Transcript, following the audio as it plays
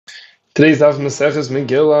Today's Daf Maseches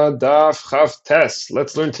Megillah Daf Chav Tes.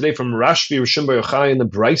 Let's learn today from Rashbi Rishon Bar Yochai in the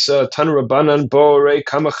Brisa Tanu Rabbanan Borei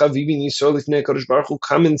Kama Chavivi Yisrael Lifnei Kadosh Baruch Hu.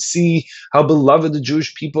 Come and see how beloved the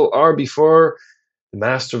Jewish people are before the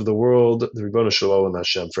Master of the world, the Ribono Shel Olam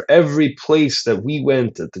Hashem. For every place that we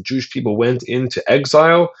went, that the Jewish people went into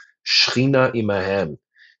exile, Shechina Imahem,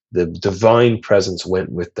 the divine presence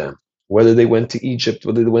went with them. Whether they went to Egypt,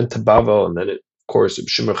 whether they went to Bavel, and then of course,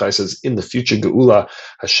 Shimon Chai says, in the future Geula,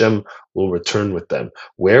 Hashem will return with them.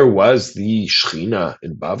 Where was the Shechina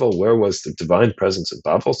in Bavel? Where was the divine presence in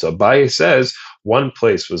Bavel? So Abaye says one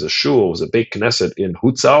place was a shul, was a Beit Knesset in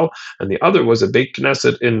Hutzal, and the other was a Beit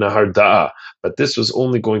Knesset in Nahar Da'ah. But this was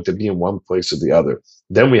only going to be in one place or the other.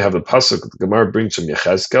 Then we have a pasuk the Gemara brings from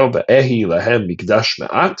Yechezkel, Ve'ehi lahem mikdash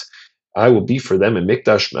me'at, I will be for them in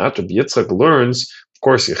Mikdash Me'at. Rabbi Yitzchak learns, of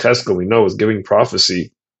course, Yechezkel we know is giving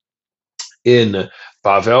prophecy in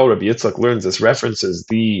Bavel. Rabbi Yitzchak learns this references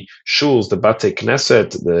the shuls, the Bate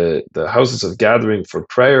Knesset, the houses of gathering for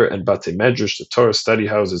prayer, and Bate Medrash, the Torah study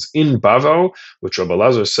houses in Bavel, which Rabbi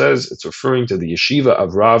Lazar says it's referring to the yeshiva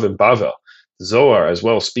of Rav in Bavel. Zohar as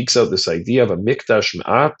well speaks out this idea of a Mikdash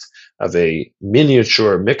Me'at, of a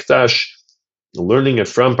miniature Mikdash, learning it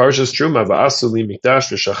from Parshas Truma, Va'asuli Mikdash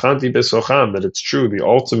v'shachanti besocham, that it's true, the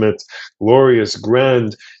ultimate, glorious,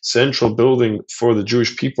 grand, central building for the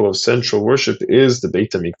Jewish people of central worship is the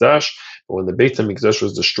Beit HaMikdash. But when the Beit HaMikdash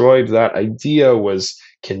was destroyed, that idea was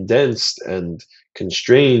condensed and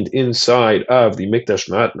constrained inside of the Mikdash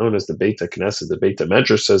Ma'at, known as the Beit HaKnesset, the Beit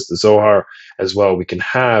HaMedrash, says the Zohar as well. We can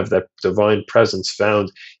have that divine presence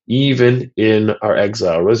found even in our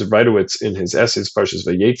exile. Reza Breidowitz, in his essays, Parshas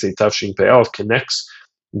Vayetze Tafshin Pe'al, connects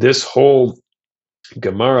this whole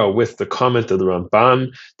Gemara with the comment of the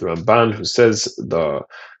Ramban who says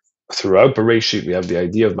throughout Bereshit we have the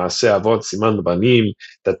idea of Maaseh Avot Siman Banim,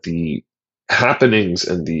 that the happenings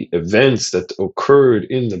and the events that occurred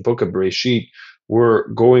in the book of Bereshit were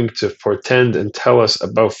going to portend and tell us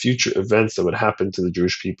about future events that would happen to the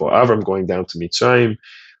Jewish people. Avram going down to Mitzrayim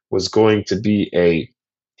was going to be a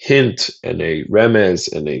hint and a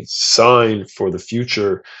remez and a sign for the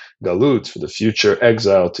future galut, for the future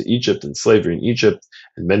exile to Egypt and slavery in Egypt,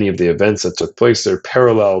 and many of the events that took place there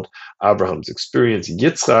paralleled Abraham's experience.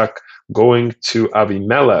 Yitzchak going to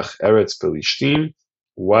Avimelech, Eretz Pelishtim,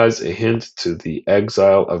 was a hint to the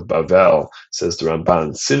exile of Bavel, says the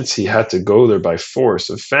Ramban. Since he had to go there by force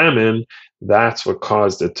of famine, that's what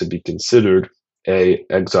caused it to be considered a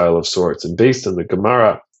exile of sorts. And based on the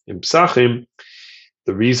Gemara in Psachim,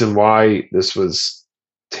 the reason why this was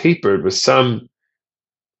tapered was some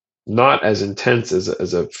not as intense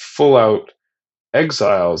as a full-out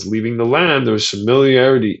exiles leaving the land. There was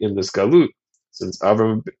familiarity in this galut, since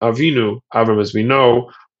Avram Avinu, Avram as we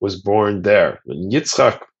know, was born there. When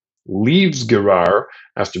Yitzchak leaves Gerar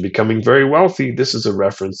after becoming very wealthy, this is a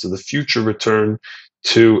reference to the future return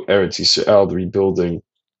to Eretz Yisrael, the rebuilding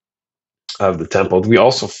of the temple. We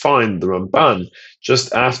also find the Ramban,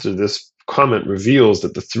 just after this comment, reveals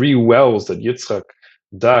that the three wells that Yitzchak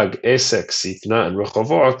dug, Esek, Sitna, and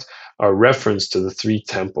Rehovot, are reference to the three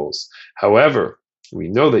temples. However, we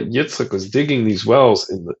know that Yitzchak was digging these wells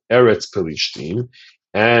in the Eretz Pelishtim,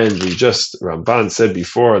 and Ramban said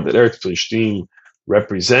before that Eretz Pelishtim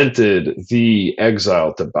represented the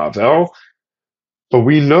exile to Bavel. But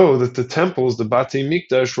we know that the temples, the Batei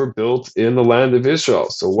Mikdash, were built in the land of Israel.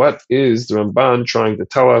 So what is the Ramban trying to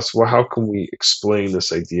tell us? Well, how can we explain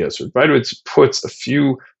this idea? So Breidowitz puts a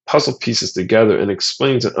few puzzle pieces together and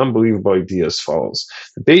explains an unbelievable idea as follows.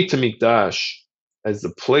 The Beit HaMikdash as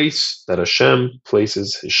the place that Hashem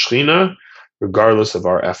places His Shechina, regardless of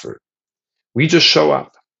our effort. We just show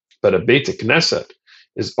up. But a Beit Knesset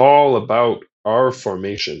is all about our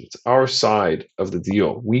formation. It's our side of the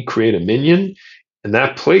deal. We create a minyan, and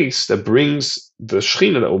that place that brings the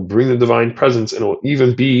Shechina, that will bring the divine presence, and it will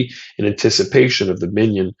even be in anticipation of the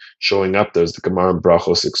minyan showing up there, as the Gemara in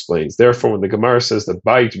Brachos explains. Therefore, when the Gemara says that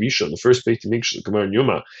Beit Rishon, the first Beit Mikdash, the Gemara in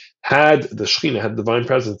Yuma, had the Shechina, had the divine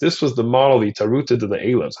presence, this was the model, the Taruta to the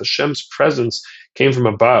Elavs. Hashem's presence came from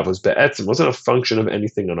above, was be'etzim, wasn't a function of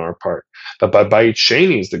anything on our part. But by Beit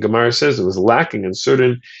Sheni, the Gemara says, it was lacking in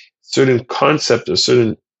certain concept, a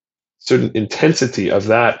certain intensity of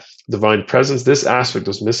that divine presence. This aspect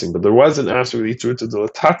was missing, but there was an aspect of the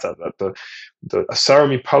Latata, that the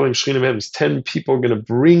Asarami Palim Shechina Mem, 10 people are going to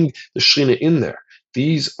bring the Shechina in there.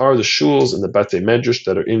 These are the shuls and the Batei Medrash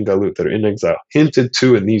that are in Galut, that are in exile, hinted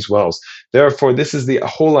to in these wells. Therefore, this is the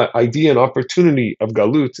whole idea and opportunity of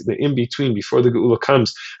Galut, the in-between, before the Geula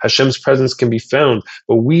comes. Hashem's presence can be found,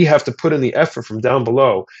 but we have to put in the effort from down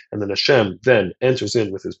below, and then Hashem then enters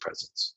in with His presence.